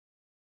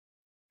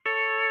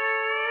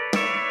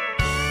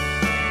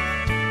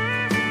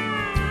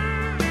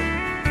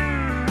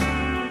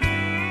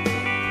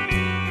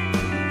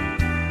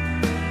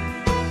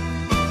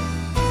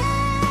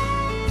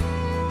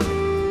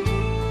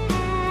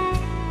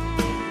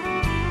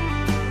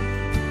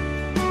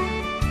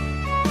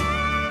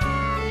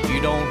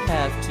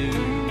have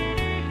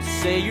to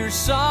say you're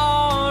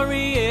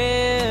sorry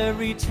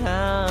every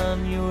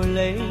time you're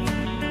late.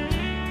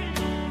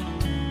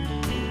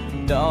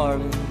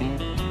 Darling,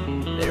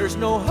 there's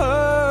no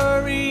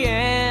hurry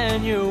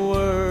and you're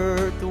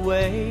worth the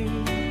wait.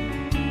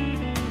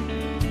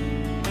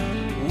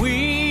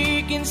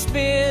 We can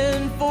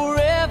spend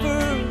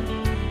forever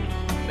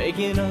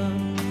making up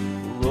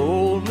for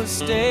old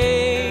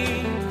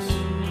mistakes.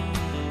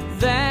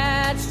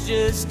 That's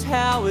just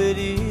how it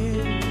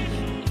is.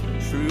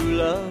 True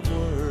love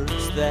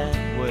works that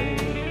way.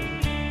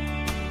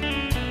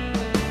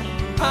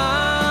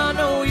 I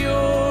know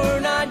you're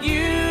not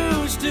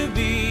used to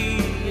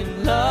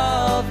being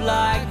loved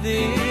like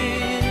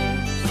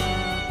this.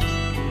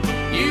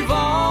 You've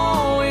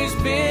always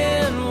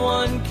been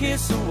one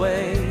kiss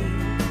away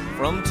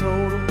from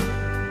total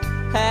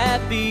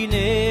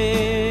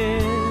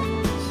happiness.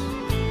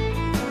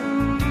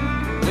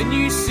 When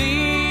you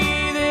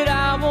see that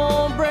I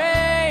won't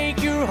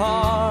break your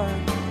heart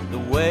the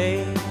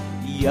way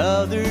the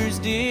others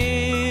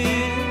did,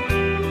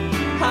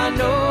 I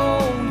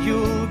know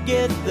you'll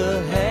get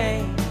the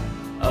hang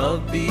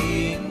of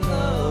being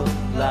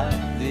loved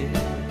like this.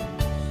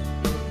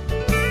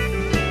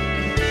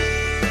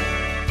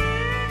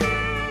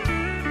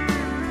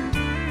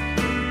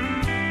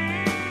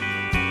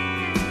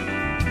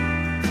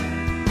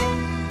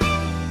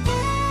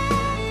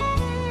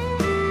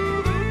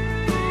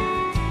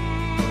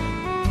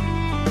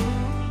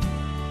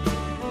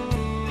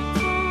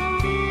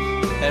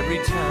 Every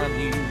time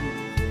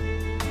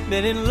you've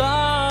been in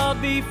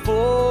love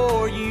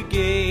before you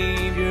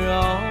gave your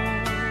all,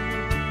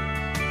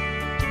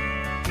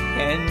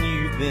 and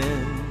you've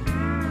been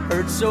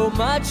hurt so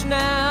much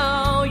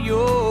now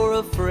you're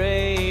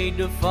afraid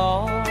to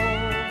fall.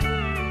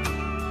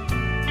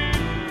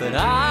 But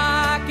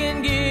I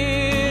can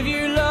give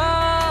you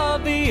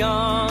love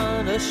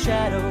beyond a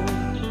shadow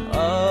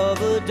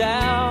of a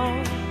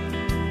doubt.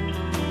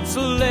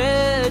 So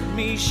let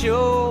me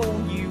show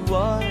you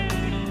what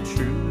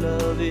true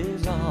love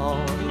is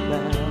all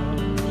about.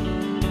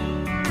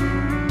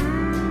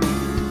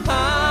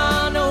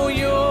 I know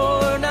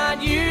you're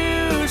not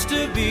used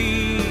to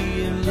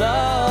being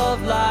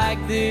loved like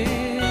this.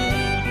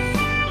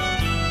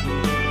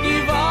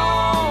 You've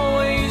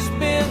always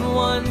been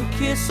one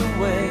kiss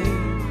away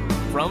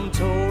from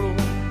total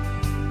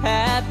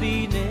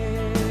happiness.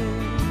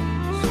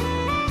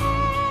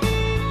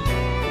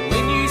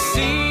 When you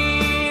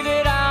see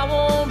that I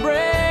won't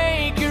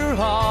break your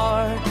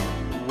heart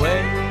the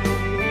way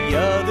the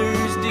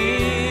others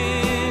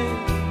did,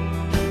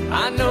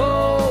 I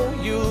know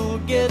you'll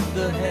get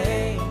the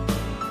hang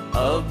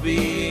of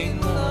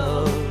being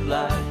loved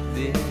like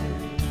this.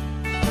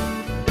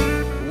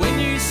 When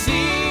you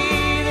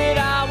see that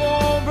I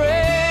won't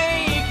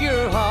break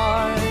your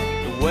heart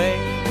the way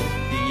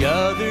the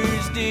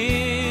others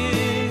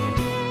did,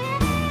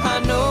 I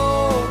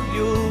know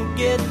you'll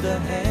get the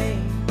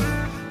hang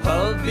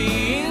of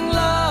being